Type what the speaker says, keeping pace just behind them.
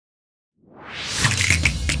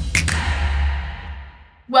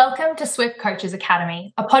Welcome to Swift Coaches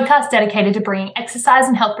Academy, a podcast dedicated to bringing exercise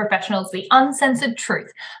and health professionals the uncensored truth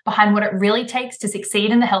behind what it really takes to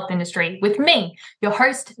succeed in the health industry with me, your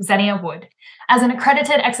host, Zenia Wood. As an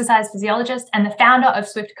accredited exercise physiologist and the founder of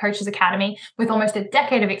Swift Coaches Academy with almost a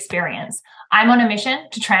decade of experience, I'm on a mission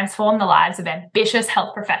to transform the lives of ambitious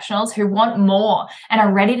health professionals who want more and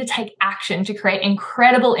are ready to take action to create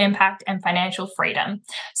incredible impact and financial freedom.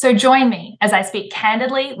 So join me as I speak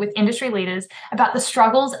candidly with industry leaders about the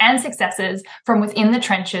struggles and successes from within the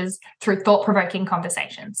trenches through thought-provoking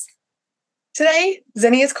conversations. Today,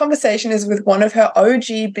 Zenia's conversation is with one of her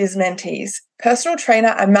OG Biz mentees, personal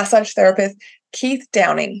trainer and massage therapist, Keith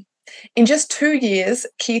Downing. In just 2 years,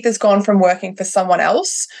 Keith has gone from working for someone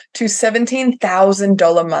else to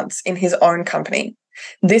 $17,000 months in his own company.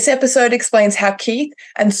 This episode explains how Keith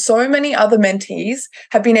and so many other mentees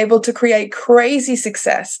have been able to create crazy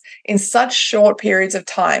success in such short periods of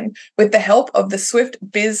time with the help of the Swift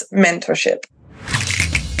Biz Mentorship.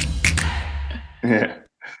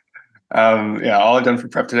 All I've done for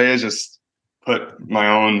prep today is just put my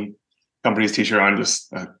own company's t-shirt on, just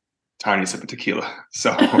a tiny sip of tequila.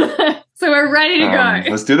 So we're ready to go.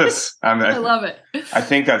 Let's do this. I love it. I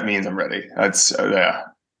think that means I'm ready. That's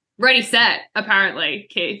Ready, set, apparently,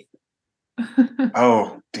 Keith.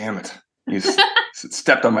 Oh, damn it. You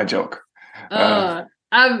stepped on my joke. Little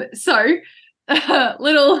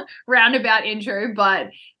roundabout intro,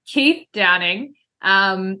 but Keith Downing,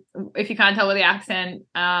 if you can't tell with the accent,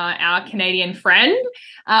 our Canadian friend,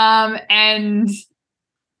 and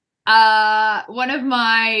one of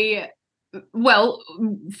my,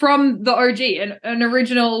 from the OG, an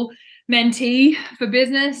original mentee for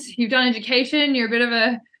business. You've done education. You're a bit of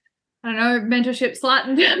a, mentorship slut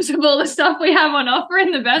in terms of all the stuff we have on offer in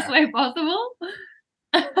the best way possible.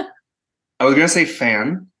 I was going to say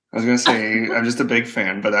fan. I was going to say I'm just a big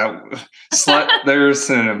fan, but that slut, they're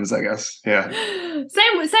synonyms, I guess. Yeah.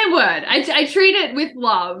 Same word. I treat it with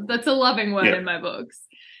love. That's a loving word in my books.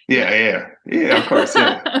 Yeah, of course,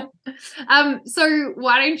 yeah. So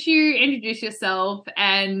why don't you introduce yourself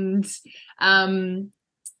and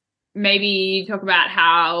maybe talk about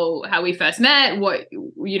how we first met, what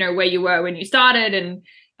where you were when you started,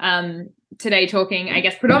 and today talking, I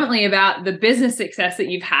guess, predominantly about the business success that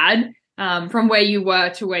you've had from where you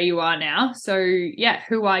were to where you are now. So yeah,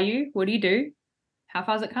 who are you? What do you do? How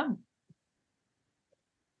far has it come?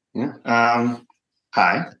 Yeah.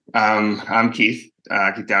 Hi. I'm Keith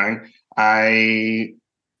Downing. I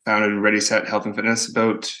founded Ready Set Health and Fitness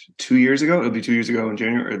about 2 years ago. It'll be 2 years ago in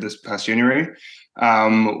January, or this past January.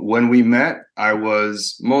 When we met, I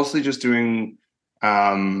was mostly just doing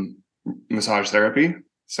massage therapy.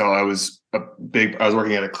 So I was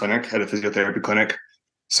working at a clinic, at a physiotherapy clinic.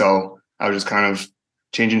 So I was just kind of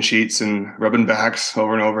changing sheets and rubbing backs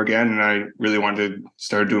over and over again. And I really wanted to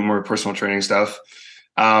start doing more personal training stuff.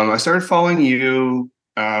 I started following you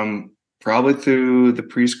probably through the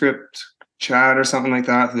Prescript chat or something like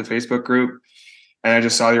that, through the Facebook group. And I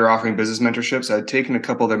just saw you were offering business mentorships. I'd taken a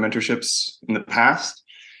couple of their mentorships in the past,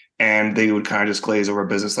 and they would kind of just glaze over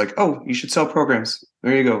business like, oh, you should sell programs.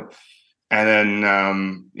 There you go. And then,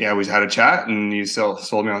 we had a chat, and you still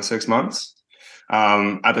sold me on 6 months.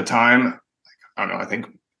 At the time, I don't know, I think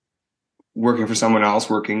working for someone else,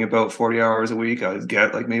 working about 40 hours a week, I would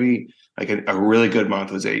get maybe a really good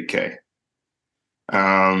month was $8K.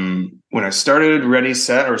 When I started Ready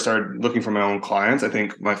Set, or started looking for my own clients, I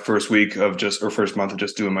think my first month of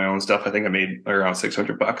just doing my own stuff, I think I made around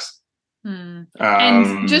 $600. And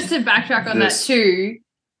just to backtrack on that too,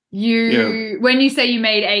 when you say you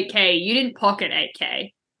made 8K, you didn't pocket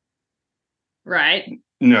 8K, right?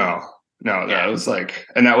 No, that was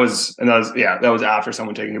that was after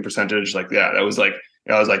someone taking a percentage. I was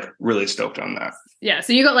really stoked on that. Yeah.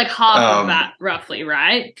 So you got half of that roughly,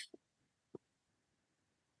 right?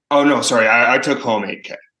 Oh no, sorry. I took home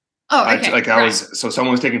 8K. Oh, okay.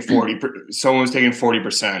 Someone was taking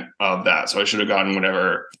 40% of that. So I should have gotten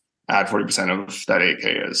whatever, add 40% of that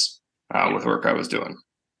 8K is with work I was doing,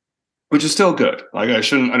 which is still good. I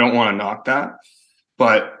don't want to knock that,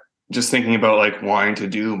 but just thinking about wanting to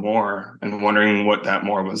do more and wondering what that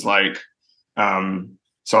more was like.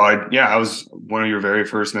 I was one of your very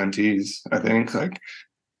first mentees, I think,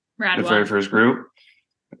 very first group.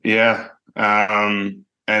 Yeah.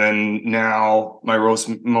 And then now my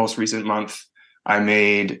most recent month, I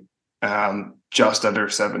made just under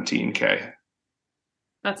 17K.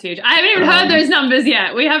 That's huge. I haven't even heard those numbers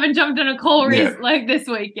yet. We haven't jumped on a call this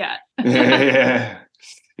week yet.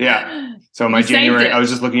 Yeah. So my January, I was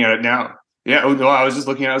just looking at it now. Yeah. Well, I was just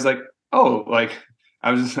looking at it. I was like,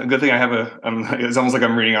 a good thing I have it's almost like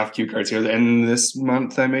I'm reading off cue cards here. And this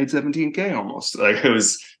month I made 17K almost. Like it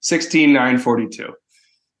was 16,942.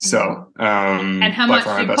 So, and how much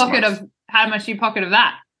you pocket of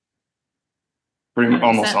that?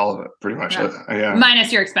 Almost all of it, pretty much. Right. Yeah.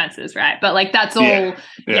 Minus your expenses, right? But like that's all.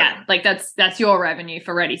 Yeah. Like that's your revenue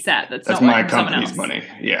for Ready Set. That's not my company's money.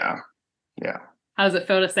 Yeah. Yeah. How does it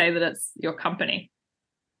feel to say that it's your company?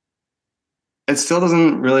 It still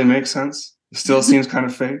doesn't really make sense. It still seems kind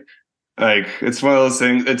of fake. Like it's one of those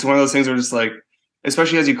things. It's one of those things where just like,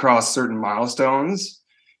 especially as you cross certain milestones,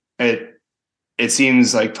 it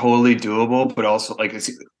seems like totally doable, but also like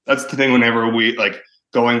that's the thing. Whenever we like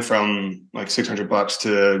going from like $600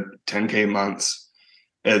 to 10K months,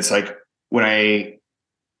 it's like when I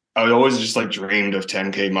always just like dreamed of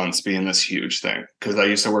 10K months being this huge thing. Cause I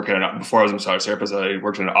used to work before I was a massage therapist, I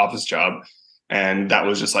worked in an office job, and that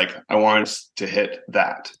was just like, I wanted to hit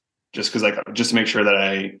that just to make sure that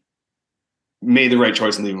I made the right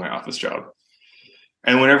choice in leaving my office job.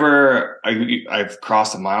 And whenever I've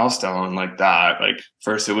crossed a milestone like that, like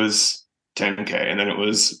first it was 10K, and then it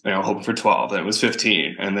was, hoping for 12, then it was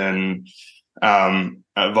 15. And then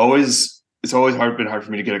it's always been hard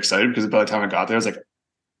for me to get excited, because by the time I got there, I was like,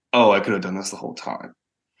 oh, I could have done this the whole time.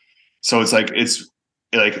 So it's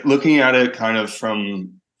like looking at it kind of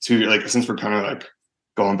since we're kind of like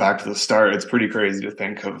going back to the start, it's pretty crazy to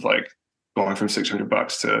think of like going from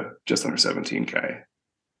 $600 to just under 17K.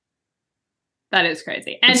 That is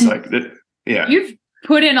crazy. And it's like, yeah, you've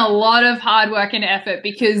put in a lot of hard work and effort,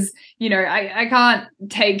 because, I can't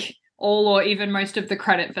take all or even most of the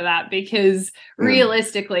credit for that, because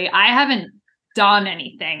realistically, I haven't done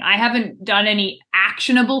anything. I haven't done any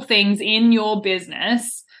actionable things in your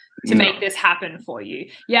business to make this happen for you.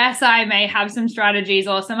 Yes, I may have some strategies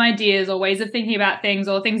or some ideas or ways of thinking about things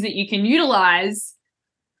or things that you can utilize.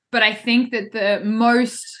 But I think that the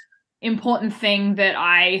most important thing that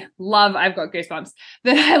I love, I've got goosebumps,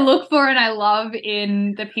 that I look for and I love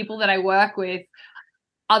in the people that I work with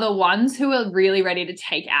are the ones who are really ready to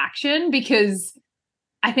take action, because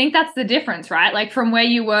I think that's the difference, right? Like from where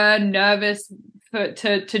you were nervous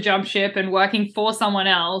to jump ship and working for someone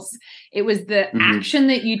else, it was the action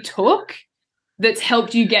that you took that's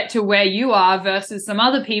helped you get to where you are, versus some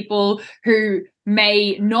other people who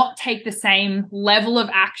may not take the same level of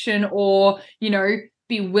action or,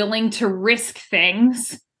 be willing to risk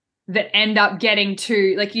things that end up getting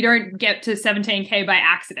to, like, you don't get to 17K by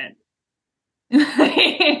accident.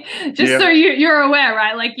 So you're aware,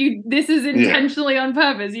 right? Like this is intentionally on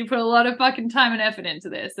purpose. You put a lot of fucking time and effort into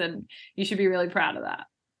this, and you should be really proud of that.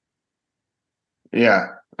 Yeah,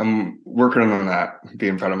 I'm working on that,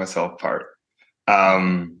 being proud of myself part.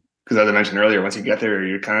 Because as I mentioned earlier, once you get there,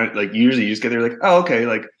 you're kind of like, usually you just get there like, oh, okay,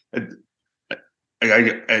 like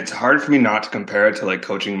it's hard for me not to compare it to like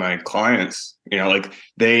coaching my clients. Like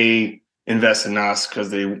they invest in us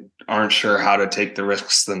because they aren't sure how to take the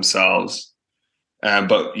risks themselves.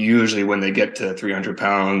 But usually when they get to 300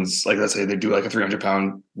 pounds, like let's say they do like a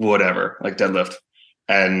 300-pound whatever, like deadlift,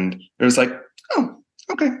 and they're just like, oh,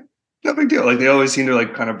 okay, no big deal. Like they always seem to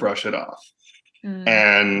like kind of brush it off.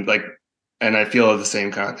 And I feel the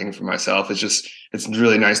same kind of thing for myself. It's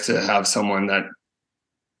really nice to have someone that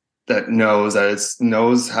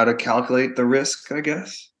knows how to calculate the risk, I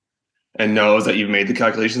guess, and knows that you've made the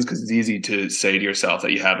calculations, because it's easy to say to yourself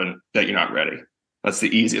that you're not ready. That's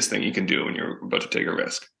the easiest thing you can do when you're about to take a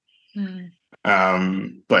risk.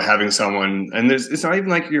 But having someone, and it's not even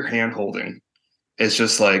like you're hand holding. It's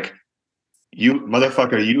just like, you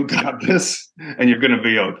motherfucker, you got this, and you're going to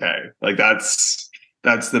be okay. Like that's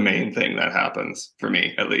the main thing that happens for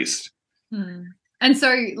me, at least. And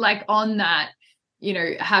so like on that,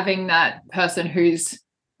 having that person who's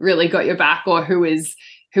really got your back, or who is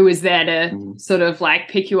there to sort of like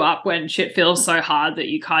pick you up when shit feels so hard that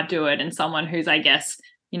you can't do it, and someone who's, I guess,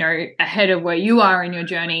 ahead of where you are in your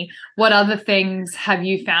journey. What other things have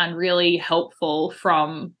you found really helpful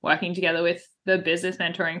from working together with the business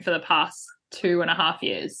mentoring for the past 2.5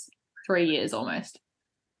 years, 3 years almost?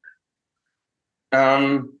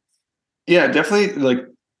 Yeah, definitely. Like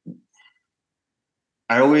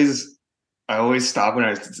I always stop when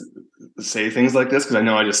I say things like this, because I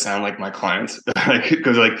know I just sound like my clients.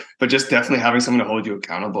 But just definitely having someone to hold you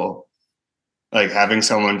accountable, like having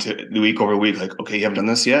someone to week over week, like, okay, you haven't done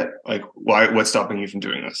this yet. Like, why? What's stopping you from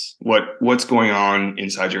doing this? What's going on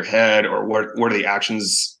inside your head, or what are the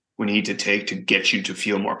actions we need to take to get you to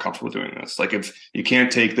feel more comfortable doing this? Like, if you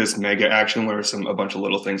can't take this mega action, what are a bunch of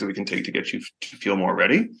little things that we can take to get you to feel more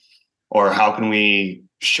ready? Or how can we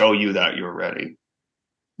show you that you're ready?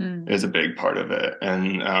 Is a big part of it.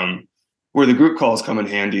 And where the group calls come in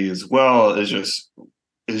handy as well is just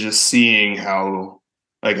is just seeing how,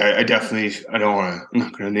 like, I definitely, I'm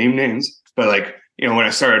not going to name names, but like, you know, when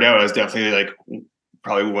I started out, I was definitely like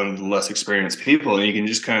probably one of the less experienced people. And you can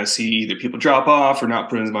just kind of see either people drop off or not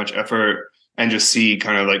put in as much effort, and just see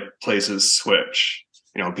kind of like places switch,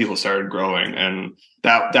 you know, people started growing. And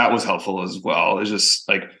that was helpful as well. It's just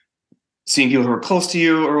like seeing people who are close to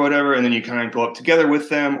you or whatever, and then you kind of go up together with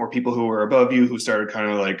them, or people who were above you who started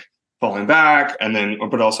kind of like falling back, and then,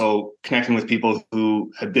 but also connecting with people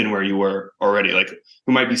who had been where you were already, like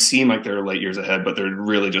who might seem like they're light years ahead, but they're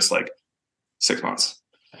really just like 6 months.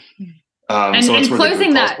 And so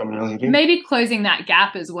closing that, maybe closing that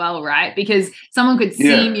gap as well, right? Because someone could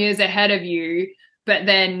seem years ahead of you, but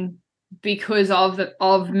then because of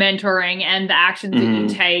mentoring and the actions that you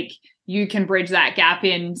take, you can bridge that gap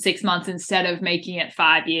in 6 months instead of making it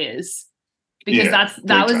 5 years. Because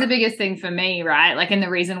that was the biggest thing for me, right? Like, and the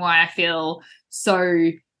reason why I feel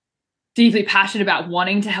so deeply passionate about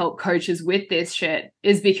wanting to help coaches with this shit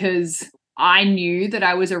is because I knew that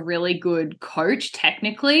I was a really good coach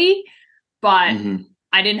technically, but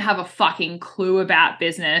I didn't have a fucking clue about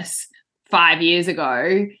business 5 years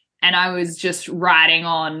ago. And I was just riding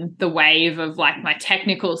on the wave of like my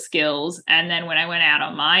technical skills. And then when I went out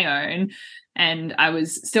on my own, and I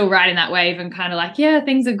was still riding that wave and kind of like, yeah,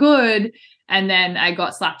 things are good. And then I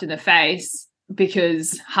got slapped in the face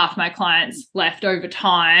because half my clients left over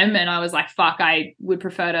time. And I was like, fuck, I would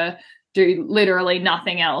prefer to do literally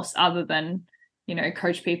nothing else other than, you know,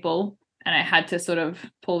 coach people. And I had to sort of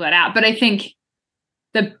pull that out. But I think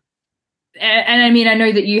and I mean, I know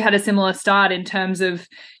that you had a similar start in terms of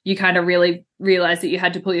you kind of really realized that you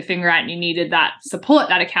had to pull your finger out and you needed that support,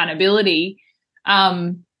 that accountability.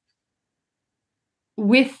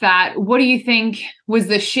 With that, what do you think was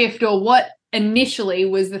the shift, or what initially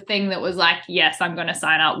was the thing that was like, yes, I'm going to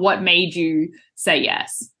sign up? What made you say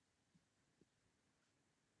yes?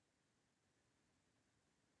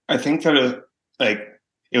 I think that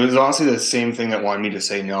it was honestly the same thing that wanted me to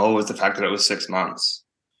say no, was the fact that it was 6 months,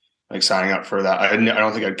 like signing up for that. I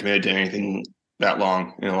don't think I'd committed to anything that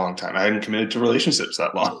long in a long time. I hadn't committed to relationships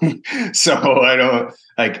that long. So I don't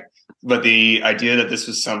like, but the idea that this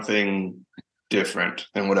was something different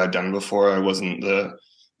than what I'd done before, I wasn't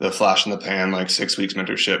the flash in the pan, like 6 weeks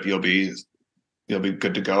mentorship, you'll be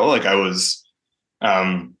good to go. Like I was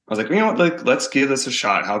like, you know what, like, let's give this a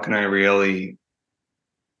shot. How can I really,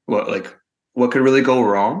 what could really go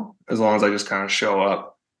wrong as long as I just kind of show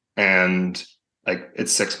up? And like,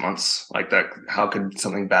 it's 6 months, like that. How could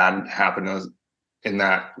something bad happen in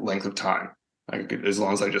that length of time? Like, as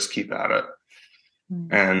long as I just keep at it.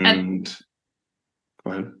 And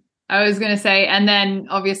go ahead. I was going to say, and then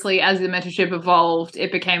obviously as the mentorship evolved, it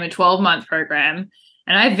became a 12-month program.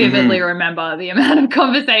 And I vividly remember the amount of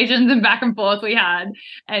conversations and back and forth we had,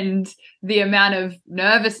 and the amount of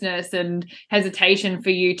nervousness and hesitation for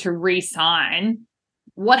you to re-sign.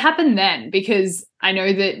 What happened then? Because I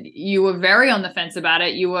know that you were very on the fence about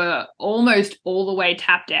it. You were almost all the way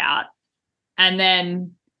tapped out. And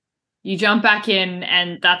then you jump back in,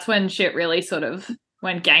 and that's when shit really sort of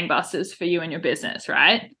went gangbusters for you and your business,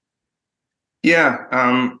 right? Yeah.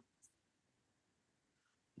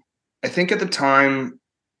 I think at the time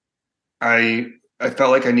I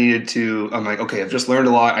felt like I needed to, I'm like, okay, I've just learned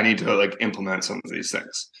a lot. I need to like implement some of these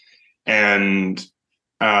things. And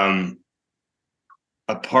a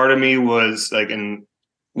part of me was like, and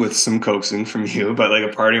with some coaxing from you, but like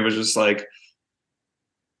a part of me was just like,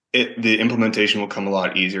 the implementation will come a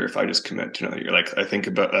lot easier if I just commit to another year. Like I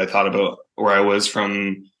thought about where I was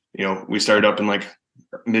from, you know, we started up in like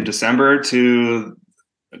mid-December to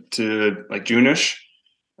like June-ish.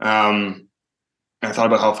 And I thought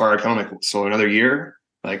about how far I'd come. Like, so another year,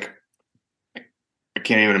 like I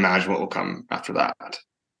can't even imagine what will come after that.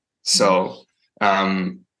 So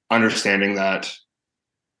understanding that,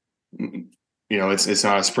 you know, it's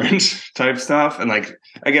not a sprint type stuff. And like,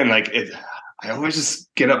 again, like I always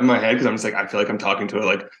just get up in my head because I'm just like, I feel like I'm talking to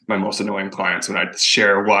like my most annoying clients when I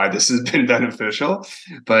share why this has been beneficial.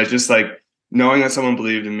 But it's just like knowing that someone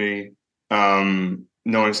believed in me, knowing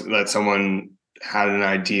that someone had an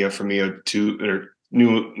idea for me or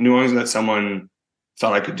knowing that someone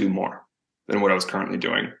thought I could do more than what I was currently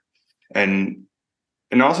doing. And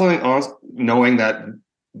also knowing that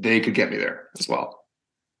they could get me there as well.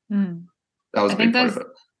 That was a big part of it.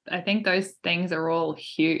 I think those things are all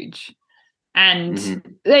huge. And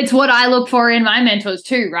it's what I look for in my mentors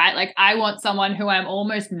too, right? Like I want someone who I'm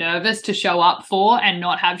almost nervous to show up for and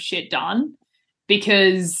not have shit done,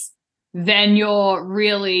 because then you're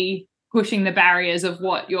really pushing the barriers of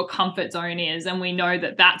what your comfort zone is. And we know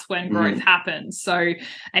that that's when growth happens. So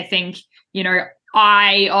I think, you know,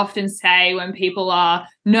 I often say when people are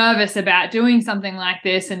nervous about doing something like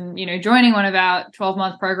this and, you know, joining one of our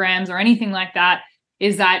 12-month programs or anything like that,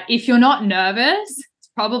 is that if you're not nervous, it's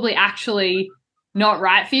probably actually not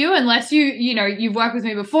right for you, unless you know, you've worked with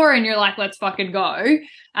me before and you're like, let's fucking go.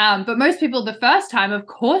 But most people the first time, of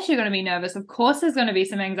course, you're going to be nervous. Of course, there's going to be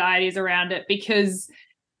some anxieties around it, because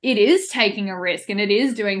it is taking a risk and it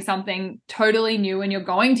is doing something totally new, and you're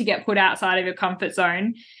going to get put outside of your comfort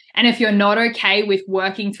zone. And if you're not okay with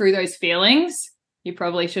working through those feelings, you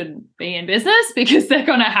probably shouldn't be in business, because they're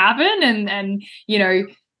going to happen. And, you know,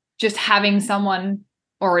 just having someone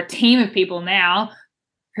or a team of people now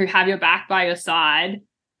who have your back by your side,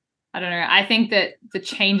 I don't know. I think that the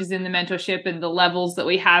changes in the mentorship and the levels that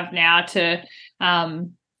we have now to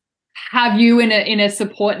have you in a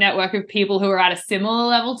support network of people who are at a similar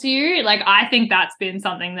level to you, like, I think that's been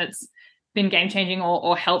something that's been game-changing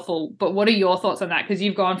or helpful. But what are your thoughts on that? Because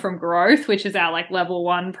you've gone from growth, which is our like level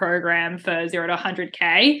 1 program for 0 to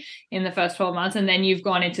 100K in the first 12 months, and then you've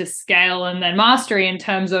gone into scale and then mastery in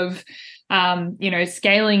terms of you know,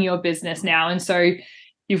 scaling your business now. And so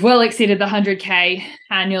you've well exceeded the 100K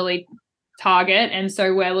annually target, and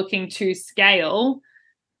so we're looking to scale.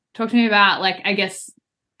 Talk to me about, like, I guess,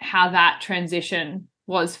 how that transition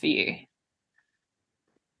was for you.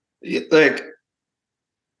 Like,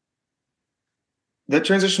 that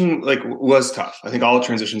transition, like, was tough. I think all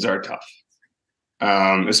transitions are tough,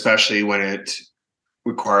 especially when it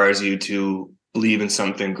requires you to believe in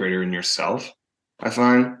something greater than yourself. I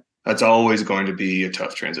find that's always going to be a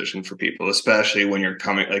tough transition for people, especially when you're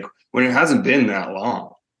coming, like, when it hasn't been that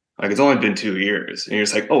long. Like, it's only been 2 years, and you're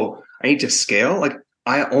just like, oh, I need to scale. Like,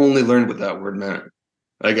 I only learned what that word meant,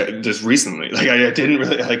 like, just recently. Like, I didn't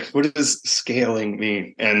really, like, what does scaling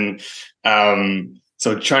mean? And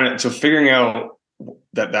so figuring out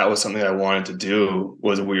that was something I wanted to do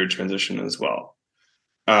was a weird transition as well.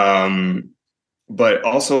 But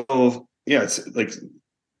also, yeah, it's like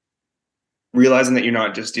realizing that you're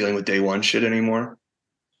not just dealing with day one shit anymore.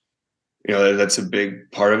 You know, that's a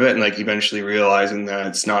big part of it. And like, eventually realizing that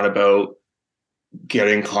it's not about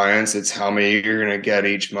getting clients, it's how many you're going to get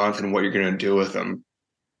each month and what you're going to do with them.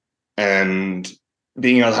 And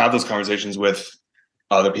being able to have those conversations with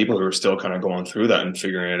other people who are still kind of going through that and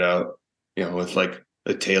figuring it out, you know, with like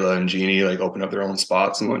Taylor and Jeannie, like, open up their own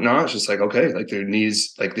spots and whatnot. It's just like, okay, like, there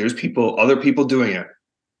needs, like, there's other people doing it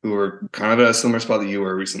who are kind of at a similar spot that you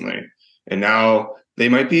were recently. And now they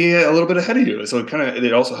might be a little bit ahead of you. So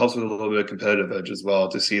it also helps with a little bit of competitive edge as well,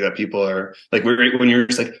 to see that people are like, when you're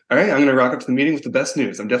just like, all right, I'm going to rock up to the meeting with the best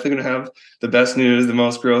news. I'm definitely going to have the best news, the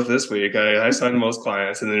most growth this week. I signed the most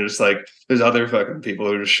clients. And then just like, there's other fucking people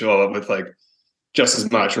who just show up with like just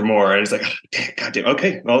as much or more. And it's like, oh, goddamn,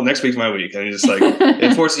 okay, well, next week's my week. And it's just like,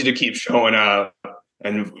 it forces you to keep showing up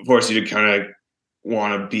and forces you to kind of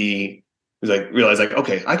want to be, like, realize like,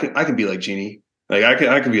 okay, I can be like Jeannie. Like,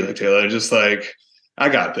 I can be like Taylor, and just like, I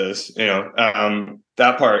got this, you know.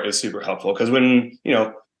 That part is super helpful, because when, you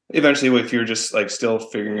know, eventually if you're just like still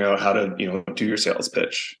figuring out how to, you know, do your sales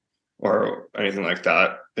pitch or anything like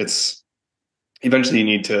that, it's eventually you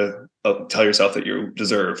need to tell yourself that you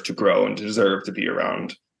deserve to grow and deserve to be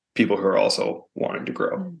around people who are also wanting to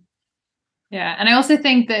grow. Yeah. And I also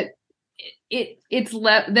think that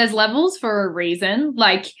there's levels for a reason,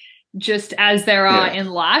 like, just as there are in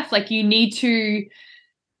life. Like, you need to,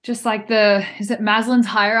 just like is it Maslow's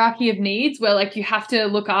hierarchy of needs, where like you have to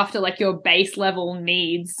look after like your base level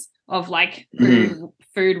needs of like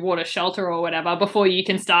food, water, shelter, or whatever, before you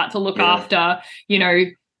can start to look after, you know,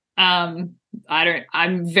 I'm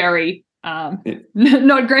very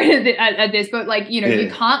not great at this, but like, you know,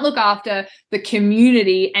 you can't look after the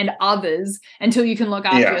community and others until you can look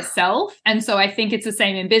after yourself. And so I think it's the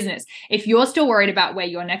same in business. If you're still worried about where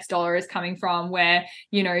your next dollar is coming from, where,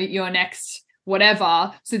 you know, your next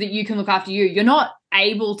whatever, so that you can look after you, you're not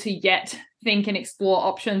able to yet think and explore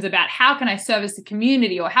options about how can I service the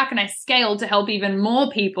community, or how can I scale to help even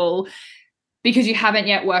more people, because you haven't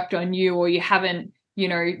yet worked on you, or you haven't, you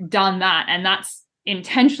know, done that. And that's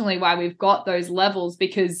intentionally why we've got those levels,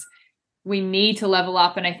 because we need to level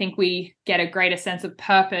up. And I think we get a greater sense of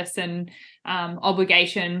purpose and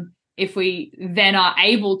obligation if we then are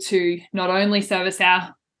able to not only service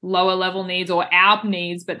our lower level needs or our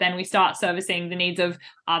needs, but then we start servicing the needs of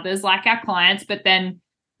others, like our clients, but then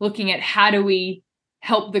looking at how do we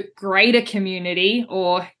help the greater community,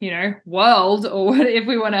 or, you know, world, or what if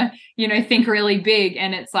we want to, you know, think really big.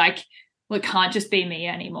 And it's like, well, it can't just be me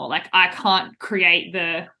anymore. Like, I can't create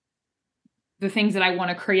the things that I want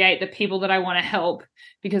to create, the people that I want to help,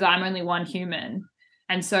 because I'm only one human.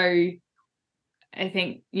 And so I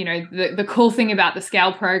think, you know, the cool thing about the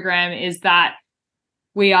Scale program is that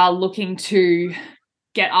we are looking to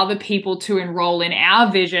get other people to enroll in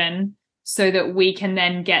our vision so that we can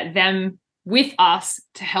then get them with us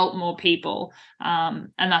to help more people.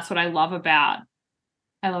 And that's what I love about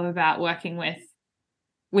working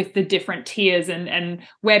with the different tiers and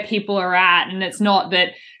where people are at. And it's not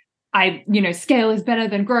that scale is better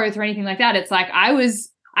than growth or anything like that. It's like I was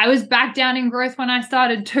back down in growth when I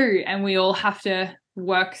started too, and we all have to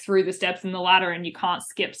work through the steps in the ladder, and you can't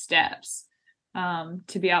skip steps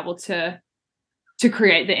to be able to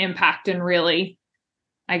create the impact and really,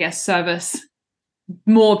 I guess, service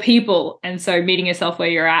more people. And so meeting yourself where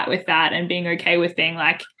you're at with that and being okay with being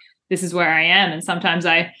like, this is where I am. And sometimes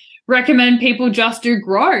I recommend people just do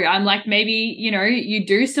grow. I'm like, maybe, you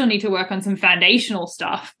do still need to work on some foundational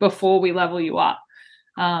stuff before we level you up.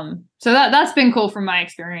 So that's been cool from my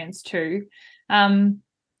experience too.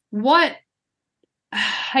 What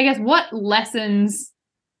lessons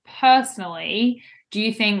personally do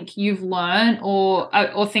you think you've learned or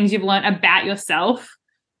things you've learned about yourself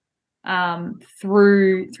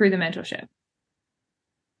through the mentorship?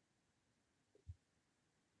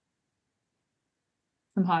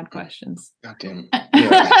 Some hard questions. God damn.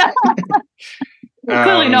 Yeah.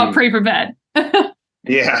 Clearly not pre-prepared.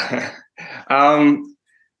 Yeah.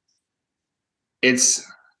 It's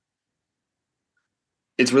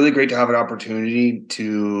really great to have an opportunity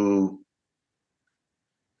to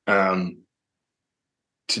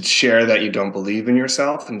share that you don't believe in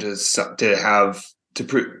yourself and to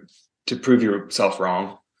prove yourself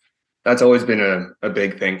wrong. That's always been a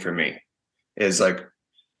big thing for me, is like,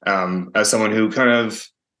 as someone who kind of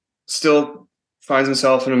still finds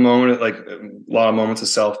himself in a lot of moments of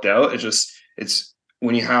self-doubt. It's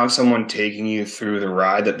when you have someone taking you through the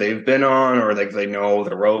ride that they've been on, or like they know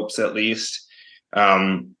the ropes at least.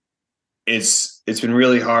 It's been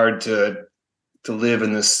really hard to live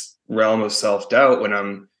in this realm of self-doubt when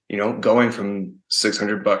I'm, going from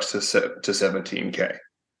 $600 to 17K,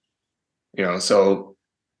 so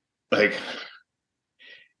like,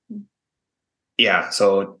 yeah.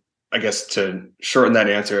 So I guess to shorten that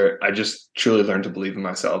answer, I just truly learned to believe in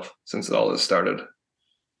myself since all this started.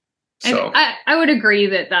 So I would agree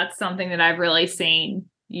that that's something that I've really seen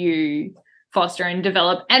you foster and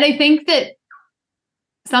develop. And I think that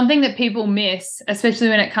something that people miss, especially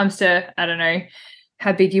when it comes to, I don't know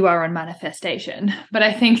how big you are on manifestation, but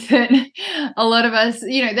I think that a lot of us,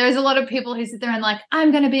 there's a lot of people who sit there and like, I'm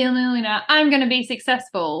going to be a millionaire, I'm going to be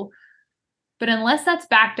successful. But unless that's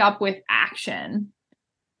backed up with action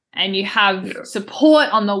and you have support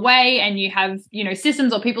on the way and you have,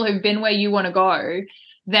 systems or people who've been where you want to go,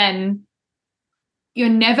 then you're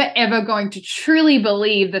never, ever going to truly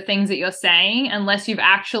believe the things that you're saying unless you've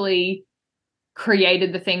actually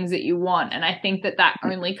created the things that you want. And I think that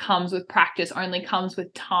only comes with practice, only comes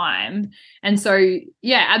with time. And so,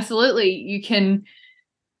 yeah, absolutely. You can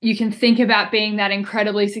think about being that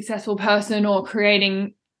incredibly successful person or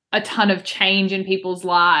creating a ton of change in people's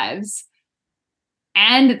lives.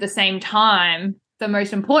 And at the same time, the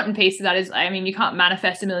most important piece of that is, you can't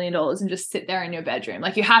manifest $1 million and just sit there in your bedroom.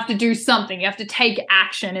 Like, you have to do something. You have to take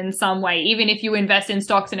action in some way. Even if you invest in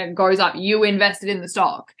stocks and it goes up, you invested in the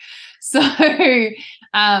stock. So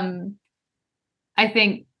I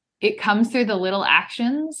think it comes through the little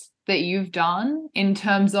actions that you've done in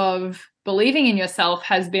terms of believing in yourself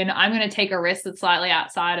has been, I'm going to take a risk that's slightly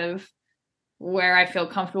outside of where I feel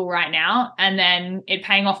comfortable right now, and then it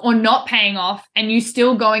paying off or not paying off, and you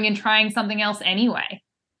still going and trying something else anyway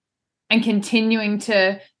and continuing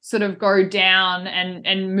to sort of go down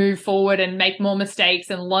and move forward and make more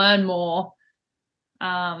mistakes and learn more.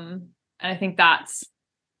 And I think that's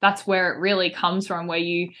where it really comes from, where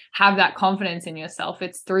you have that confidence in yourself.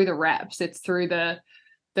 It's through the reps, it's through the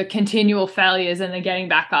continual failures and the getting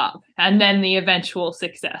back up, and then the eventual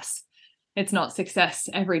success. It's not success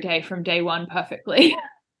every day from day one perfectly.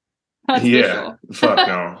 That's for sure. Fuck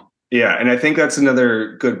no. Yeah. And I think that's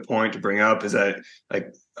another good point to bring up, is that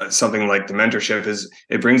something like the mentorship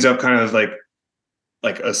it brings up kind of like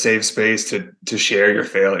a safe space to share your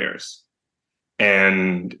failures,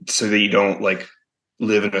 and so that you don't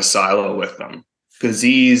live in a silo with them. Because it's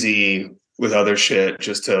easy with other shit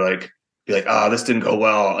just to be like, this didn't go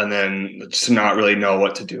well, and then just not really know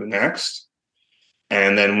what to do next.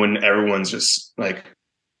 And then when everyone's just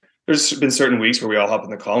there's been certain weeks where we all hop in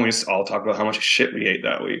the call and we just all talk about how much shit we ate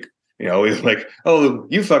that week. We oh,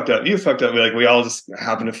 you fucked up. We all just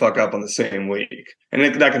happen to fuck up on the same week. And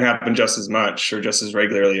that can happen just as much or just as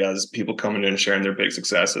regularly as people coming in and sharing their big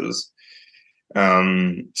successes.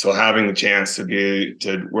 So having the chance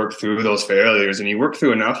to work through those failures, and you work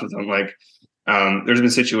through enough of them, there's been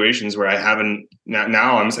situations where I haven't,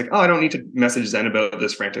 now I'm just like, oh, I don't need to message Zen about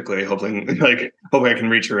this frantically, hoping I can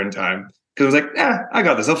reach her in time. Cause I was like, yeah, I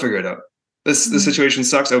got this. I'll figure it out. This situation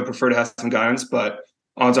sucks. I would prefer to have some guidance, but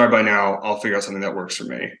odds are by now I'll figure out something that works for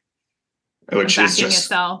me, which is just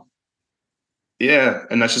yourself. Yeah.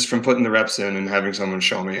 And that's just from putting the reps in and having someone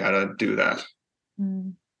show me how to do that.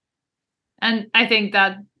 And I think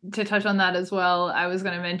that, to touch on that as well, I was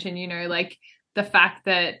going to mention, like the fact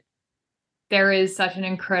that there is such an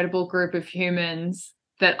incredible group of humans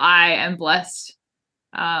that I am blessed,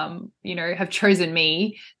 have chosen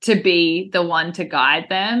me to be the one to guide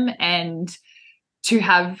them, and to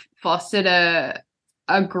have fostered a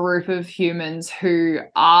group of humans who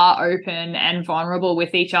are open and vulnerable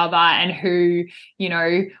with each other, and who,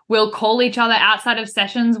 will call each other outside of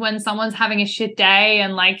sessions when someone's having a shit day,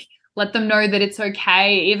 and like let them know that it's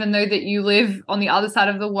okay, even though that you live on the other side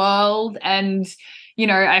of the world. And,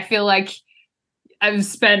 I feel like I've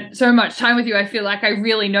spent so much time with you. I feel like I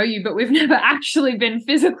really know you, but we've never actually been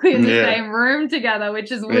physically in the same room together,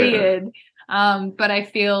 which is weird. But I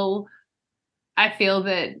feel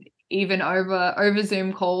that even over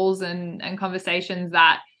Zoom calls and conversations,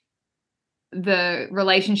 that the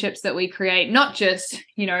relationships that we create, not just,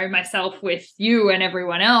 myself with you and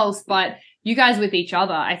everyone else, but you guys with each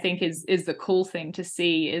other, I think is the cool thing to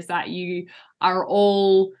see, is that you are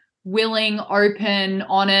all willing, open,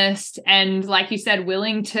 honest, and like you said,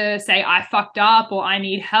 willing to say, I fucked up or I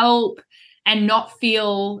need help, and not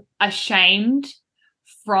feel ashamed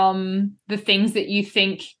from the things that you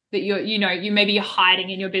think that you maybe you're hiding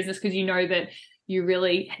in your business because that you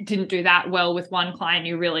really didn't do that well with one client,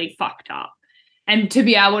 you really fucked up. And to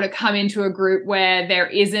be able to come into a group where there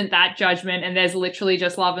isn't that judgment and there's literally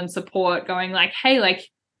just love and support, going like, hey, like,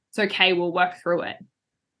 it's okay, we'll work through it.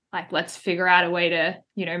 Like, let's figure out a way to,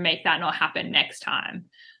 make that not happen next time.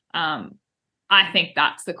 I think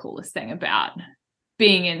that's the coolest thing about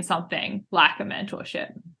being in something like a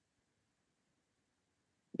mentorship.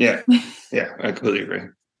 Yeah. Yeah, I completely agree.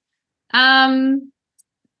 How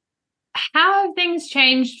have things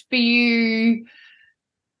changed for you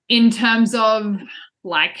in terms of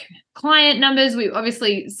like client numbers? We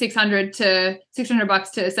obviously $600 to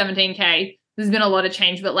 $17K. There's been a lot of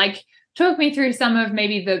change, but like, talk me through some of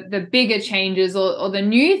maybe the bigger changes or the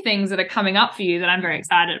new things that are coming up for you that I'm very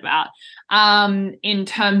excited about, in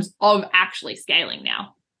terms of actually scaling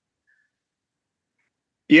now.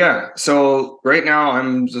 Yeah. So right now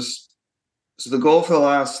so the goal for the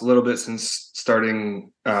last little bit since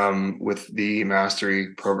starting with the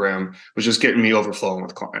mastery program was just getting me overflowing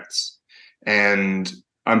with clients. And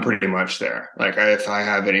I'm pretty much there. Like if I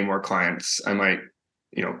have any more clients, I might,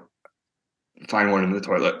 find one in the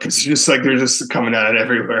toilet, because just like they're just coming at it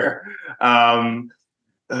everywhere. That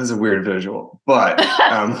was a weird visual, but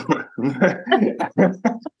I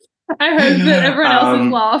heard that everyone else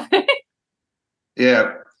is laughing.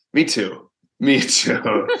 Yeah, me too. But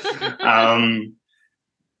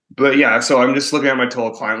yeah, so I'm just looking at my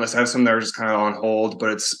total client list. I have some that are just kind of on hold,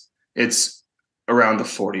 but it's around the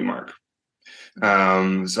 40 mark. So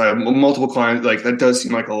I have multiple clients. Like that does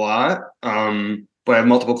seem like a lot. But I have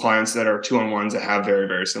multiple clients that are 2-on-1s that have very,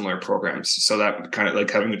 very similar programs. So that kind of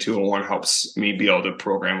like having the 2-on-1 helps me be able to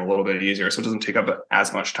program a little bit easier. So it doesn't take up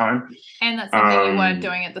as much time. And that's something you weren't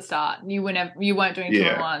doing at the start. You weren't doing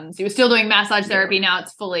 2-on-1s. You were still doing massage therapy. Now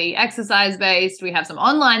it's fully exercise based. We have some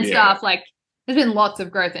online stuff. Like there's been lots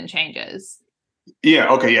of growth and changes.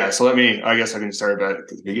 Yeah. Okay. Yeah. So I guess I can start at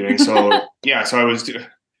the beginning. So yeah. So I was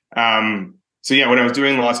So yeah, when I was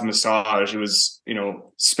doing lots of massage, it was,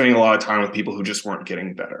 spending a lot of time with people who just weren't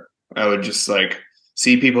getting better. I would just like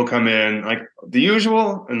see people come in like the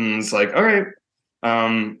usual, and it's like, all right,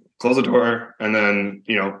 close the door. And then,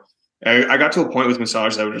 I got to a point with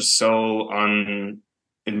massage that I was just so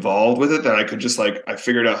involved with it that I could just I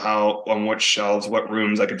figured out on what shelves, what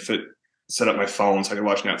rooms I could set up my phone so I could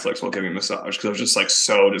watch Netflix while getting a massage, because I was just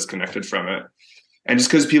so disconnected from it. And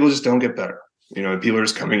just because people just don't get better. People are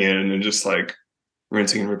just coming in and just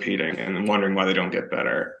rinsing and repeating and wondering why they don't get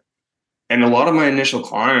better. And a lot of my initial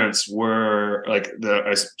clients were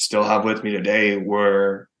I still have with me today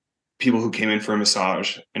were people who came in for a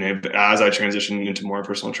massage. And as I transitioned into more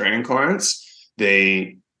personal training clients,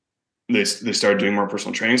 they started doing more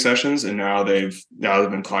personal training sessions. And now they've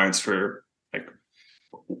been clients for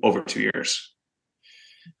over 2 years.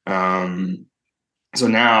 So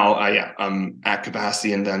now I'm at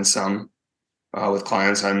capacity and then some. With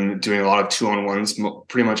clients, I'm doing a lot of 2-on-1s,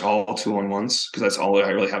 pretty much all 2-on-1s, because that's all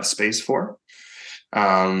I really have space for.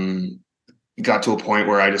 Got to a point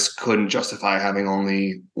where I just couldn't justify having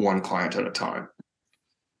only one client at a time.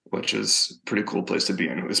 which is a pretty cool place to be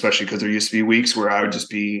in, especially because there used to be weeks where I would just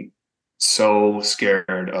be so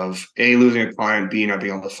scared of A, losing a client, B, not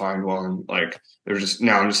being able to find one. Like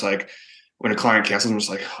now I'm just like, when a client cancels, I'm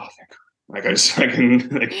just like, oh, thank God. Like I can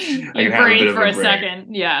have a bit of a break.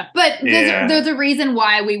 Second. Yeah. But there's a reason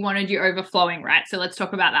why we wanted you overflowing, right? So let's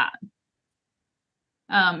talk about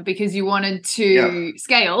that. Because you wanted to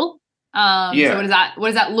scale. So what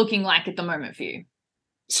is that looking like at the moment for you?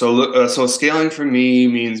 So scaling for me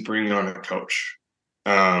means bringing on a coach,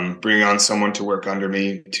 bringing on someone to work under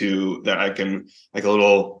me that I can, like a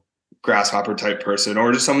little grasshopper type person,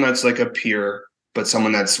 or just someone that's like a peer, but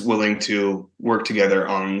someone that's willing to work together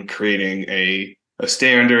on creating a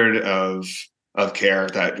standard of care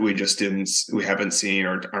that we haven't seen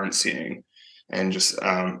or aren't seeing, and just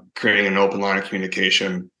creating an open line of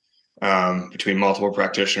communication between multiple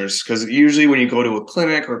practitioners. Because usually when you go to a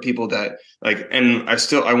clinic or people that and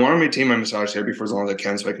I want to maintain my massage therapy for as long as I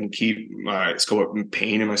can, so I can keep my scope of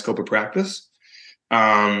pain in my scope of practice.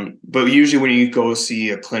 But usually when you go see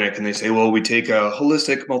a clinic and they say, well, we take a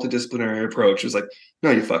holistic multidisciplinary approach, it's like, no,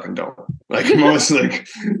 you fucking don't. Like most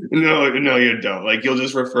no, you don't. Like you'll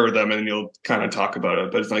just refer them and you'll kind of talk about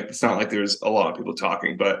it. But it's not like there's a lot of people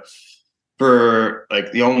talking. But for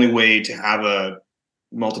the only way to have a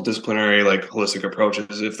multidisciplinary holistic approach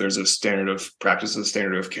is if there's a standard of practice, a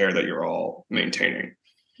standard of care that you're all maintaining.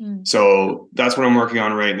 So that's what I'm working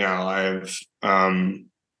on right now.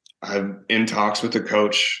 I'm in talks with the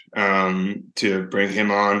coach to bring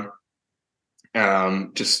him on.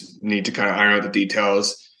 Just need to kind of iron out the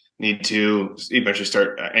details. Need to eventually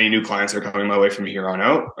start any new clients that are coming my way from here on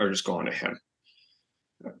out, or just going to him.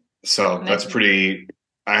 So that's pretty.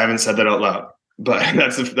 I haven't said that out loud, but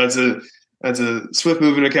that's a Swift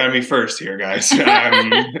Movement Academy first here, guys.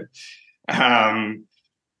 Yeah,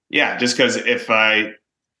 just because if I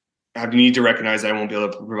need to recognize I won't be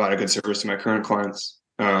able to provide a good service to my current clients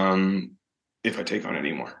if I take on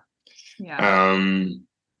any more. Yeah.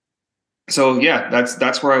 So yeah,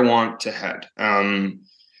 that's where I want to head. I'm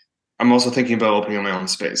also thinking about opening up my own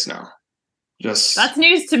space now. That's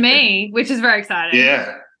news to me, which is very exciting.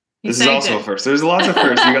 Yeah. This is also a first. There's lots of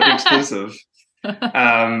firsts. You got the exclusive.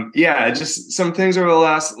 Just some things over the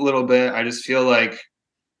last little bit. I just feel like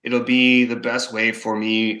it'll be the best way for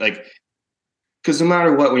me, because no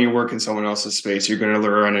matter what, when you work in someone else's space, you're going to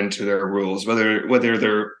run into their rules, whether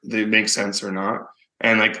they make sense or not.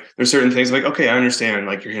 And there's certain things okay, I understand.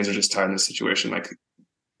 Your hands are just tied in this situation.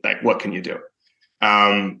 What can you do?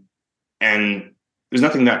 And there's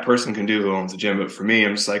nothing that person can do who owns a gym. But for me,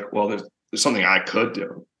 I'm just well, there's something I could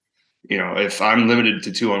do. If I'm limited to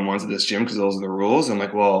 2-on-1s at this gym because those are the rules, I'm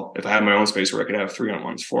well, if I had my own space where I could have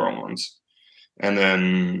 3-on-1s, 4-on-1s, and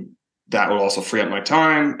then that will also free up my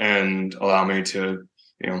time and allow me to,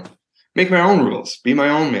 make my own rules, be my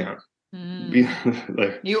own man.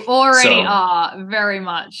 You already are very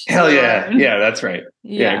much. Hell yeah. Yeah, that's right.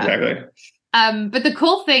 Yeah, exactly. But the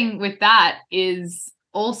cool thing with that is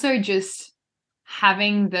also just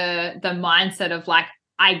having the mindset of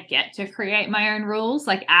I get to create my own rules,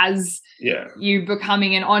 as you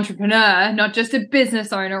becoming an entrepreneur, not just a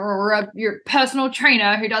business owner or your personal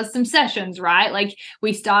trainer who does some sessions, right?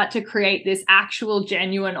 We start to create this actual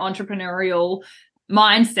genuine entrepreneurial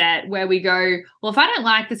mindset where we go, well, if I don't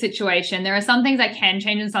like the situation, there are some things I can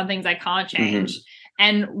change and some things I can't change.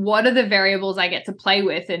 And what are the variables I get to play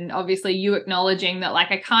with? And obviously you acknowledging that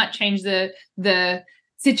I can't change the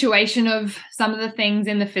situation of some of the things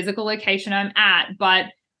in the physical location I'm at, but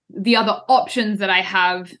the other options that I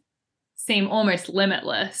have seem almost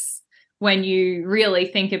limitless when you really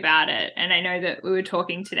think about it. And I know that we were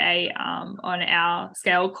talking today on our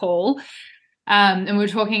scale call, and we were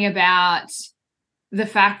talking about the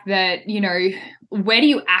fact that, where do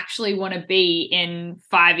you actually want to be in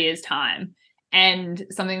 5 years' time? And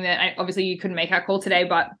something that obviously you couldn't make our call today,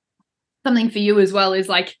 but something for you as well is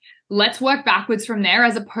let's work backwards from there,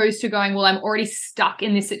 as opposed to going, well, I'm already stuck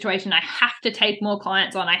in this situation. I have to take more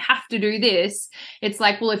clients on. I have to do this. It's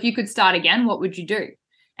well, if you could start again, what would you do?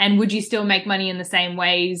 And would you still make money in the same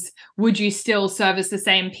ways? Would you still service the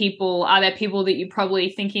same people? Are there people that you're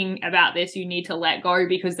probably thinking about this you need to let go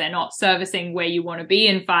because they're not servicing where you want to be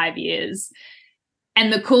in 5 years?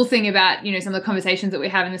 And the cool thing about, some of the conversations that we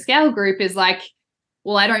have in the scale group is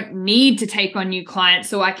well, I don't need to take on new clients,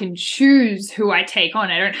 so I can choose who I take on.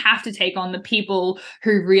 I don't have to take on the people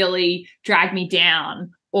who really drag me down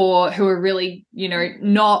or who are really,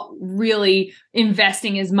 not really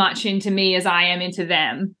investing as much into me as I am into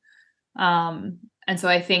them. And so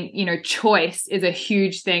I think, choice is a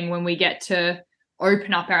huge thing when we get to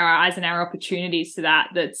open up our eyes and our opportunities to that.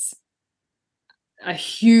 a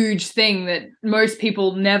huge thing that most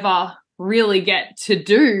people never really get to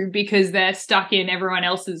do because they're stuck in everyone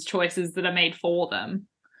else's choices that are made for them.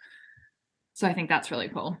 So I think that's really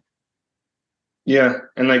cool. Yeah.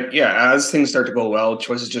 And like, yeah, as things start to go well,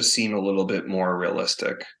 choices just seem a little bit more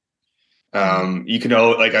realistic. You can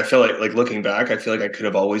know, like, I feel like looking back, I feel like I could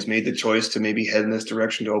have always made the choice to maybe head in this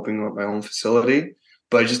direction to opening up my own facility,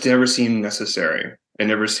 but it just never seemed necessary. It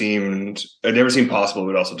never seemed possible,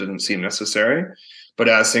 but also didn't seem necessary. But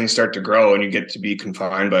as things start to grow and you get to be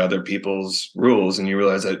confined by other people's rules and you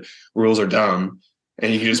realize that rules are dumb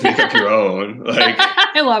and you can just make up your own. Like,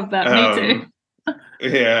 I love that. Me too.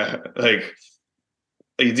 Yeah. Like,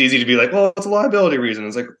 it's easy to be like, well, it's a liability reason.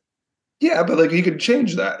 It's like, yeah, but like you could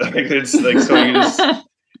change that. Like, it's like, so you just,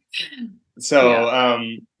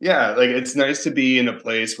 yeah, like it's nice to be in a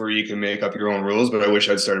place where you can make up your own rules, but I wish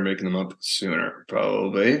I'd started making them up sooner,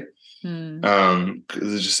 probably.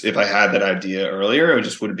 Because it's just, if I had that idea earlier, it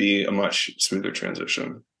just would be a much smoother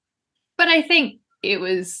transition. But I think it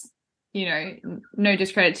was, you know, no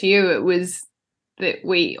discredit to you, it was that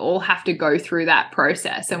we all have to go through that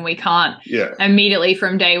process, and we can't immediately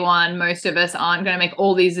from day one, most of us aren't going to make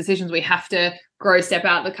all these decisions. We have to step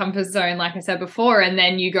out the comfort zone, like I said before, and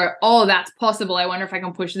then you go, oh, that's possible. I wonder if I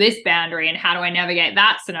can push this boundary, and how do I navigate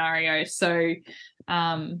that scenario? So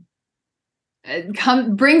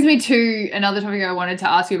brings me to another topic I wanted to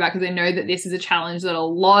ask you about, because I know that this is a challenge that a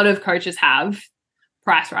lot of coaches have: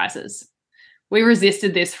 price rises. We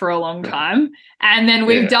resisted this for a long time, and then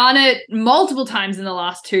we've done it multiple times in the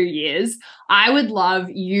last 2 years. I would love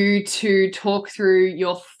you to talk through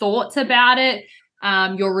your thoughts about it,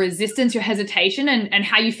 your resistance, your hesitation, and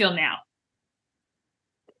how you feel now.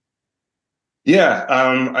 Yeah,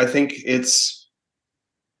 I think it's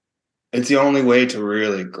the only way to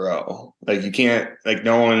really grow. Like, you can't, like,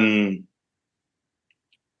 no one.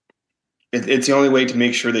 It's the only way to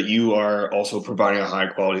make sure that you are also providing a high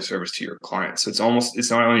quality service to your clients. So it's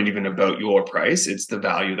not only even about your price, it's the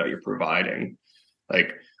value that you're providing.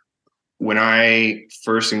 Like, when I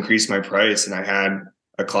first increased my price and I had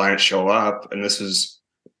a client show up, and this is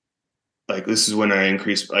when I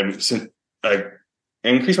increased my price by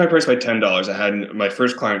 $10. I had my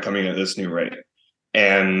first client coming at this new rate.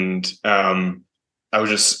 And I was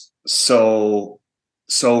just so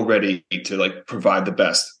ready to like provide the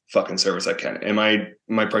best fucking service I can. And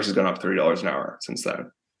my price has gone up $30 an hour since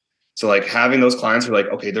then. So like, having those clients who are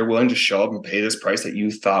like, okay, they're willing to show up and pay this price that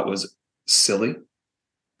you thought was silly.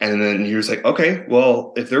 And then you're just like, okay,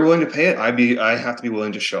 well, if they're willing to pay it, I have to be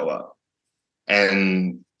willing to show up.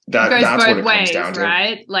 And that's what it comes down to.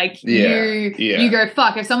 Right? Like, you go,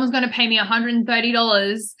 fuck, if someone's going to pay me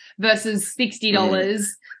 $130 versus $60,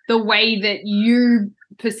 the way that you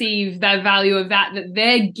perceive the value of that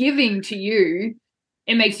they're giving to you,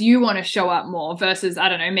 it makes you want to show up more, versus, I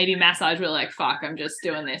don't know, maybe massage, we're like, fuck, I'm just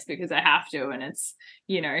doing this because I have to, and it's,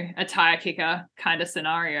 you know, a tire kicker kind of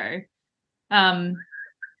scenario.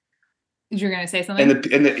 You're going to say something? And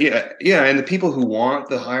the people who want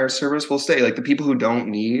the higher service will stay. Like, the people who don't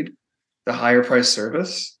need the higher price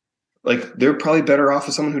service, like, they're probably better off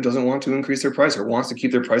with someone who doesn't want to increase their price or wants to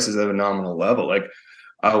keep their prices at a nominal level. Like,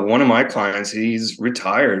 one of my clients, he's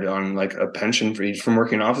retired on like a pension from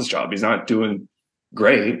working an office job. He's not doing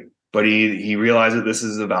great, but he realized that this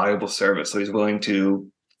is a valuable service, so he's willing to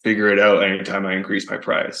figure it out anytime I increase my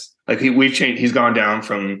price. Like, he's gone down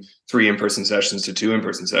from 3 in-person sessions to 2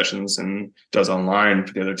 in-person sessions and does online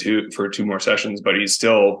for the other for 2 more sessions, but he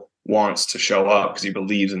still wants to show up because he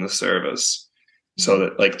believes in the service. So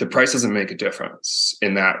that, like, the price doesn't make a difference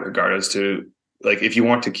in that regard. As to, like, if you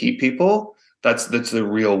want to keep people, that's the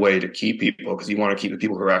real way to keep people, because you want to keep the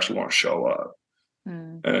people who actually want to show up.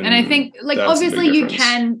 And I think, like, obviously you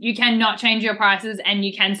can not change your prices and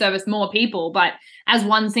you can service more people, but as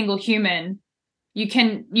one single human,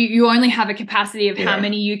 you only have a capacity of how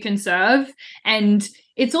many you can serve. And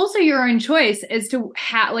it's also your own choice as to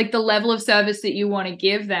how, like, the level of service that you want to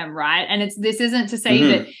give them, right? And this isn't to say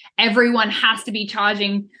that everyone has to be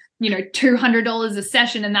charging, you know, $200 a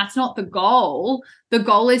session, and that's not the goal. The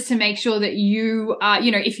goal is to make sure that you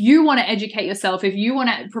you know, if you want to educate yourself, if you want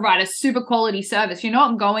to provide a super quality service, you're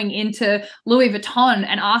not going into Louis Vuitton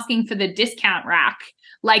and asking for the discount rack.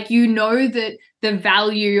 Like, you know that the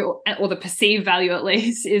value, or the perceived value at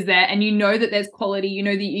least, is there, and you know that there's quality, you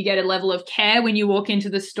know that you get a level of care when you walk into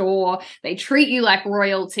the store, they treat you like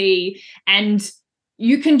royalty, and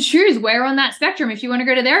you can choose where on that spectrum, if you want to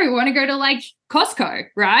go to there, or you want to go to like Costco,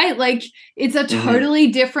 right? Like, it's a totally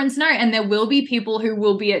different scenario, and there will be people who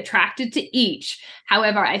will be attracted to each.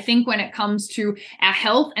 However, I think when it comes to our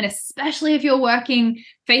health, and especially if you're working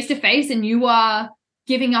face to face and you are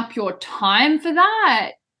giving up your time for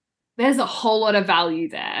that, there's a whole lot of value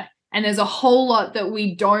there. And there's a whole lot that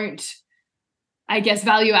we don't, I guess,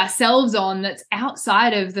 value ourselves on that's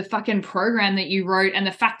outside of the fucking program that you wrote and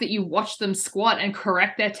the fact that you watch them squat and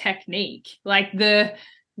correct their technique. Like the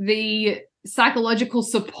psychological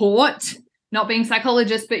support, not being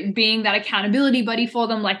psychologists, but being that accountability buddy for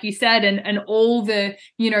them, like you said, and all the,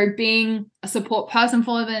 being a support person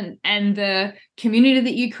for them and the community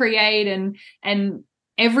that you create and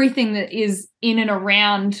everything that is in and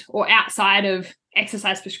around or outside of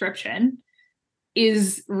exercise prescription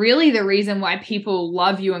is really the reason why people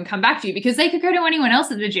love you and come back to you, because they could go to anyone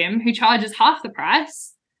else at the gym who charges half the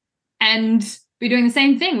price and be doing the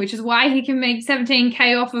same thing, which is why he can make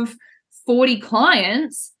 17K off of 40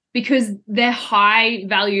 clients, because they're high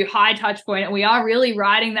value, high touch point. And we are really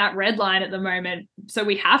riding that red line at the moment. So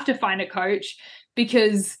we have to find a coach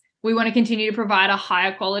because we want to continue to provide a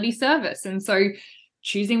higher quality service. And so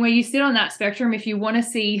choosing where you sit on that spectrum, if you want to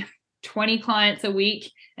see 20 clients a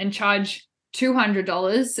week and charge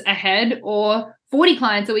 $200 a head, or 40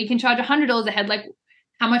 clients a week and charge $100 a head, like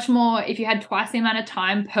how much more, if you had twice the amount of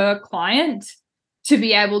time per client to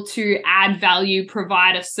be able to add value,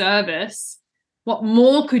 provide a service, what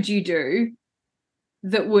more could you do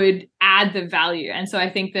that would add the value? And so I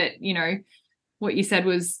think that, what you said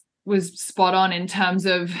was spot on in terms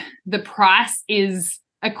of the price is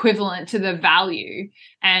equivalent to the value.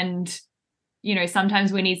 And,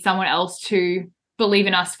 sometimes we need someone else to believe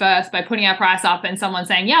in us first by putting our price up and someone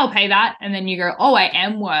saying, yeah, I'll pay that. And then you go, oh, I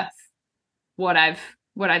am worth what I've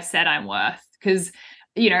said I'm worth. Because,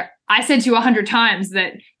 I said to you 100 times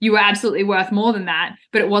that you were absolutely worth more than that,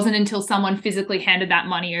 but it wasn't until someone physically handed that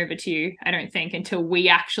money over to you, I don't think, until we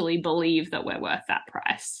actually believe that we're worth that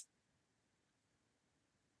price.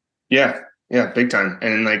 Yeah, big time.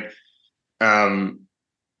 And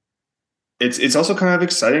it's also kind of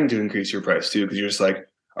exciting to increase your price too, because you're just like,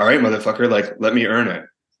 all right, motherfucker, like, let me earn it.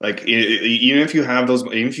 Like, even if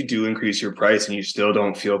you do increase your price and you still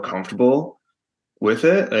don't feel comfortable with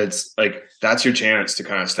it, it's like, that's your chance to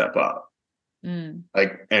kind of step up.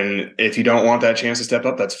 Like, and if you don't want that chance to step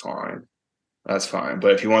up, that's fine.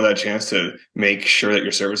 But if you want that chance to make sure that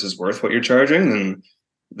your service is worth what you're charging,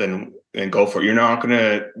 then go for it. You're not going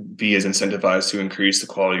to be as incentivized to increase the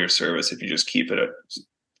quality of your service if you just keep it at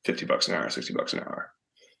 $50 an hour, $60 an hour.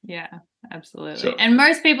 Yeah, absolutely. So, and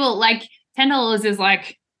most people, like, $10 is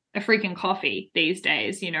like a freaking coffee these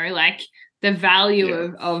days, like the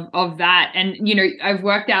value of that. And, I've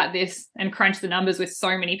worked out this and crunched the numbers with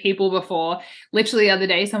so many people before. Literally the other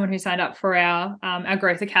day, someone who signed up for our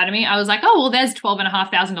growth academy, I was like, oh, well, there's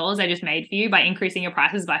 $12,500 I just made for you by increasing your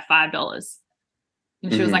prices by $5.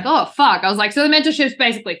 And she was like, oh, fuck. I was like, so the mentorship's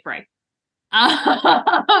basically free.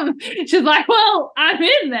 She's like, well, I'm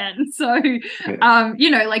in then. So,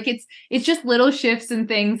 like it's just little shifts and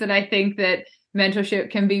things that I think that mentorship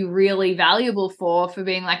can be really valuable for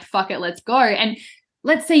being like, fuck it, let's go. And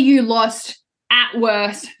let's say you lost at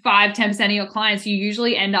worst 5-10% of your clients, you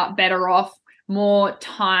usually end up better off, more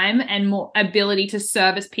time and more ability to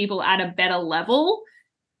service people at a better level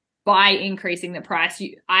by increasing the price.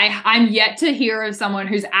 I'm yet to hear of someone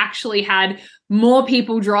who's actually had more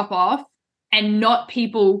people drop off and not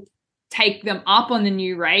people take them up on the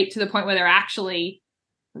new rate to the point where they're actually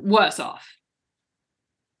worse off.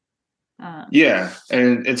 Yeah.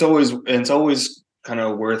 And it's always kind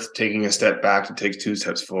of worth taking a step back to take 2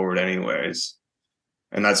 steps forward anyways.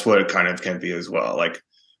 And that's what it kind of can be as well. Like,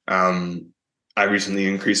 I recently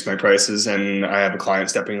increased my prices and I have a client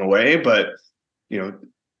stepping away, but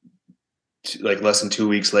like less than 2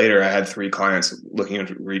 weeks later, I had 3 clients looking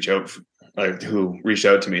to reach out, who reached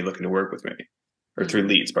out to me looking to work with me, or 3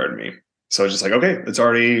 leads, pardon me. So it's just like, okay, it's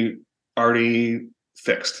already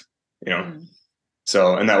fixed,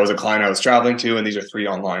 So, and that was a client I was traveling to, and these are 3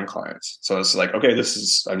 online clients. So it's like, okay, I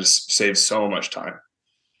just saved so much time.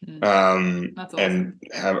 That's awesome. And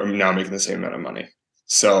I'm now making the same amount of money.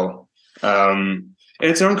 So, and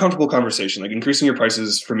it's an uncomfortable conversation. Like, increasing your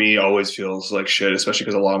prices for me always feels like shit, especially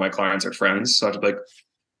because a lot of my clients are friends. So I have to be like,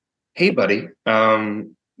 hey buddy,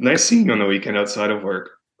 nice seeing you on the weekend outside of work,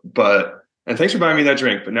 and thanks for buying me that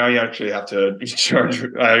drink, but now you actually have to charge, I'm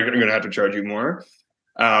going to have to charge you more.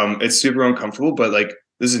 It's super uncomfortable, but like,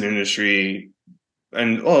 this is an industry,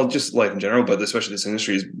 and just life in general, but especially this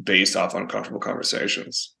industry is based off uncomfortable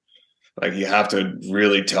conversations. Like, you have to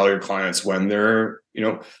really tell your clients when they're,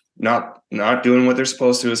 not doing what they're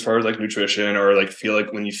supposed to as far as like nutrition, or like feel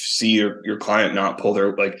like when you see your client not pull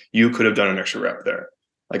their, like, you could have done an extra rep there.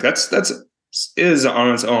 Like, that's is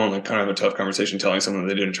on its own like kind of a tough conversation, telling someone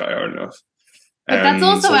they didn't try hard enough. But that's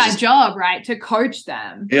also our job, right? To coach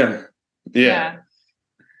them. Yeah.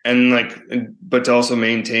 but to also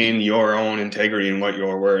maintain your own integrity and what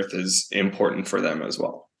you're worth is important for them as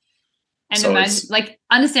well. And so imagine, like,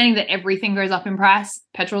 understanding that everything goes up in price.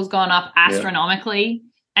 Petrol's gone up astronomically.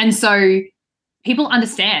 Yeah. And so people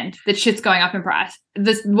understand that shit's going up in price.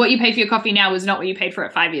 What you pay for your coffee now was not what you paid for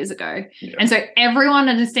it 5 years ago. Yeah. And so everyone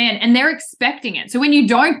understands, and they're expecting it. So when you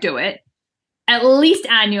don't do it, at least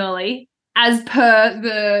annually, as per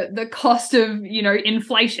the cost of,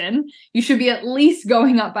 inflation, you should be at least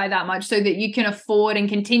going up by that much so that you can afford and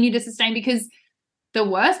continue to sustain. Because the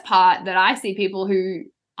worst part that I see people who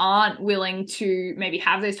aren't willing to maybe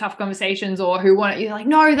have those tough conversations, or who want it, you're like,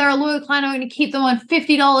 no, they're a loyal client, I'm going to keep them on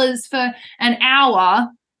 $50 for an hour.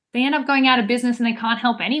 They end up going out of business and they can't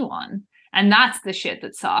help anyone. And that's the shit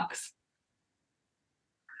that sucks.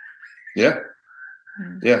 Yeah.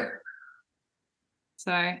 Yeah.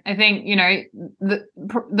 So I think,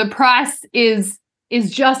 the price is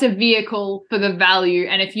just a vehicle for the value.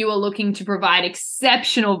 And if you are looking to provide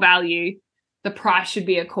exceptional value, the price should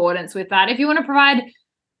be accordance with that. If you want to provide,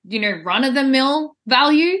 run-of-the-mill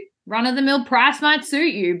value, run-of-the-mill price might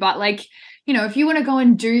suit you. But if you want to go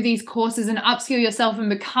and do these courses and upskill yourself and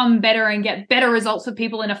become better and get better results for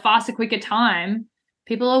people in a faster, quicker time,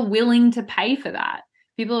 people are willing to pay for that.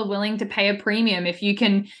 People are willing to pay a premium if you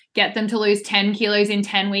can get them to lose 10 kilos in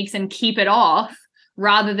 10 weeks and keep it off,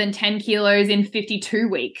 rather than 10 kilos in 52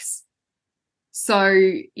 weeks.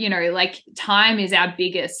 So, time is our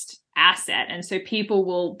biggest asset. And so people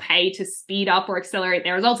will pay to speed up or accelerate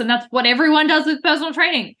their results. And that's what everyone does with personal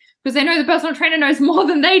training, because they know the personal trainer knows more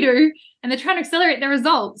than they do, and they're trying to accelerate their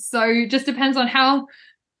results. So it just depends on how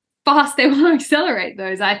fast they want to accelerate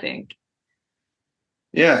those, I think.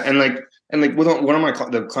 Yeah. And with one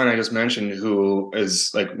of the client I just mentioned, who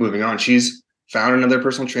is moving on, she's found another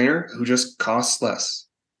personal trainer who just costs less.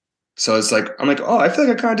 So it's I'm oh, I feel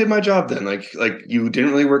like I kind of did my job then. You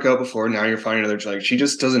didn't really work out before. Now you're finding another, she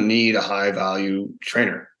just doesn't need a high value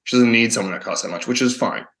trainer. She doesn't need someone that costs that much, which is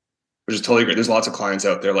fine, which is totally great. There's lots of clients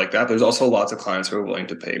out there like that. There's also lots of clients who are willing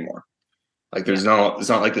to pay more. It's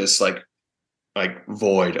not like this,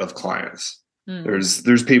 void of clients.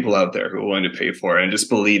 There's people out there who are willing to pay for it, and just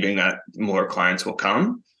believing that more clients will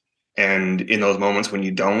come. And in those moments when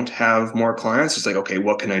you don't have more clients, it's okay,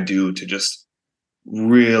 what can I do to just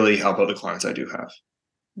really help out the clients I do have?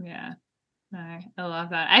 Yeah, no, I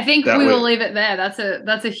love that. I think we will leave it there. That's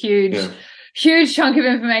a huge chunk of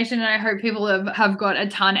information, and I hope people have got a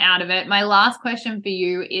ton out of it. My last question for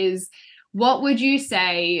you is, what would you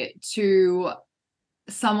say to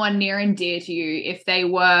someone near and dear to you if they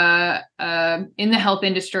were in the health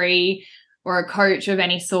industry, or a coach of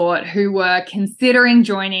any sort, who were considering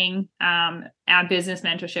joining our business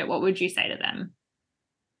mentorship? What would you say to them?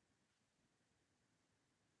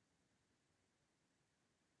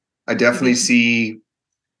 I definitely see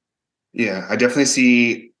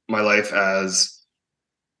my life as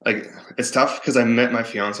it's tough because I met my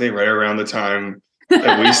fiance right around the time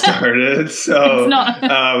that we started. So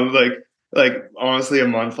honestly, a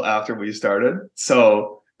month after we started.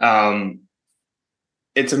 So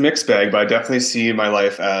it's a mixed bag, but I definitely see my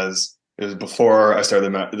life as it was before I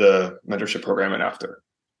started the mentorship program and after.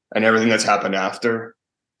 And everything that's happened after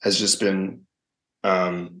has just been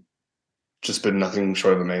nothing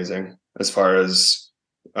short of amazing, as far as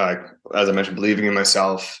I mentioned, believing in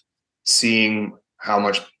myself, seeing how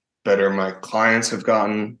much better my clients have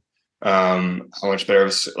gotten, how much better,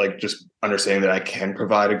 just understanding that I can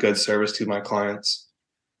provide a good service to my clients,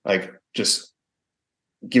 just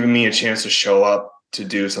giving me a chance to show up to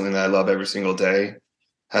do something that I love every single day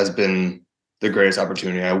has been the greatest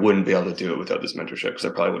opportunity. I wouldn't be able to do it without this mentorship, because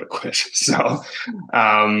I probably would have quit. So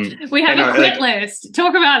we have a quit list.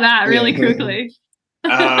 Talk about that really quickly.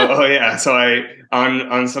 Oh yeah. So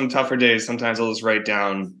on some tougher days, sometimes I'll just write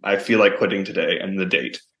down, I feel like quitting today, and the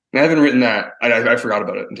date. And I haven't written that. I forgot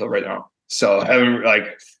about it until right now. So I haven't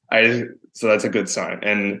so that's a good sign.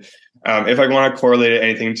 And if I want to correlate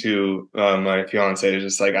anything to my fiance, it's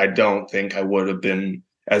just I don't think I would have been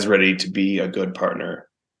as ready to be a good partner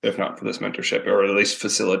if not for this mentorship, or at least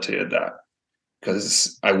facilitated that,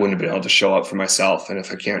 because I wouldn't have been able to show up for myself. And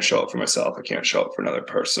if I can't show up for myself, I can't show up for another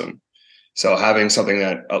person. So having something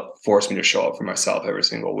that forced me to show up for myself every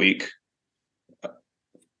single week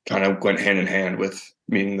kind of went hand in hand with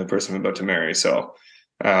meeting the person I'm about to marry. So,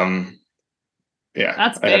 yeah,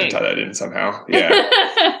 that's big. I had to tie that in somehow. Yeah.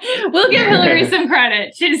 We'll give Hillary some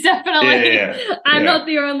credit. She's definitely, I'm not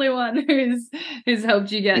the only one who's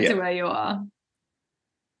helped you get to where you are.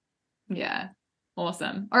 Yeah.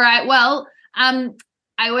 Awesome. All right. Well,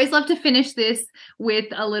 I always love to finish this with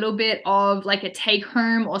a little bit of like a take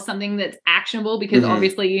home or something that's actionable, because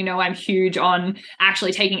obviously, you know, I'm huge on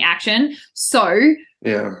actually taking action. So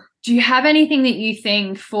Yeah. do you have anything that you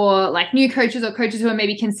think for like new coaches or coaches who are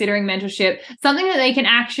maybe considering mentorship, something that they can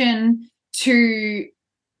action to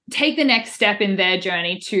take the next step in their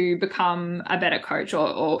journey to become a better coach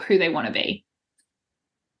or who they want to be?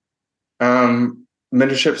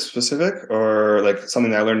 Mentorship specific, or like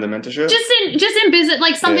something that I learned in the mentorship? Just in business,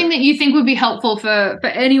 like something that you think would be helpful for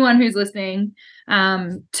anyone who's listening,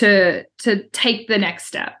 to take the next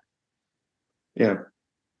step. Yeah.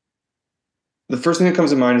 The first thing that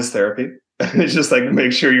comes to mind is therapy. It's just like,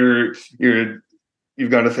 make sure you've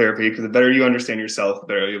gone to therapy, because the better you understand yourself, the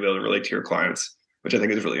better you'll be able to relate to your clients, which I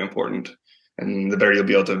think is really important. And the better you'll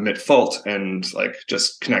be able to admit fault and like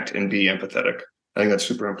just connect and be empathetic. I think that's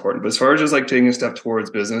super important. But as far as just like taking a step towards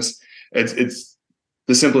business, it's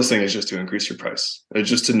the simplest thing is just to increase your price. It's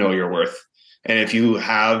just to know your worth. And if you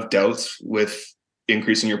have doubts with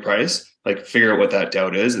increasing your price, like figure out what that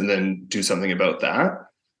doubt is and then do something about that.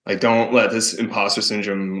 Like, don't let this imposter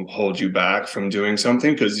syndrome hold you back from doing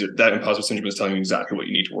something, because that imposter syndrome is telling you exactly what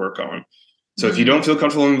you need to work on. So if you don't feel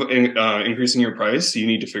comfortable in increasing your price, you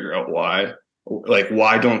need to figure out why. Like,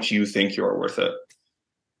 why don't you think you're worth it?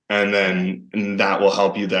 And that will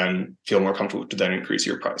help you then feel more comfortable to then increase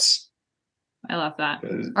your price. I love that.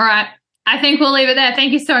 All right. I think we'll leave it there.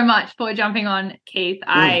 Thank you so much for jumping on, Keith.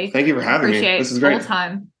 Thank you for having me. This is great. All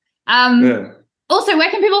time. Also,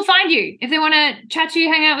 where can people find you if they want to chat to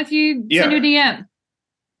you, hang out with you, send you a DM?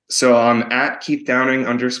 So I'm at Keith Downing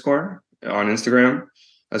 _ on Instagram.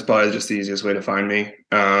 That's probably just the easiest way to find me.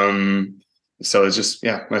 So it's just,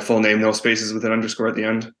 my full name, no spaces with an underscore at the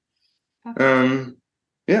end.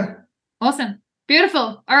 Awesome.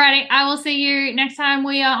 Beautiful. Alrighty. I will see you next time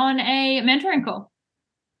we are on a mentoring call.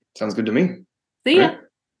 Sounds good to me. See ya.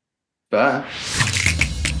 Bye.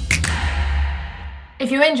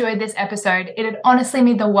 If you enjoyed this episode, it'd honestly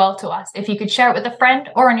mean the world to us if you could share it with a friend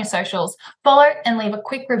or on your socials, follow and leave a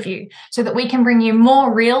quick review so that we can bring you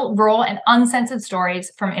more real, raw and uncensored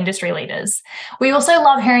stories from industry leaders. We also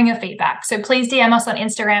love hearing your feedback, so please DM us on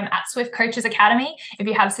Instagram at Swift Coaches Academy if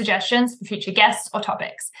you have suggestions for future guests or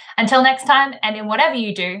topics. Until next time, and in whatever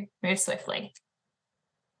you do, move swiftly.